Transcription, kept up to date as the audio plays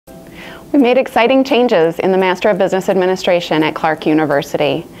We made exciting changes in the Master of Business Administration at Clarke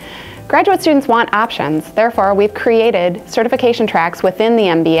University. Graduate students want options, therefore we've created certification tracks within the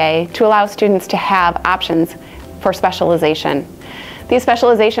MBA to allow students to have options for specialization. These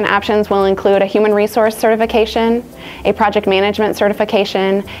specialization options will include a human resource certification, a project management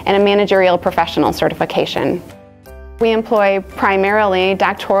certification, and a managerial professional certification. We employ primarily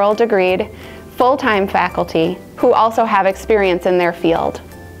doctoral degreed, full-time faculty who also have experience in their field.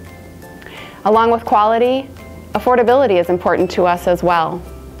 Along with quality, affordability is important to us as well.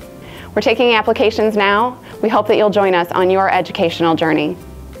 We're taking applications now. We hope that you'll join us on your educational journey.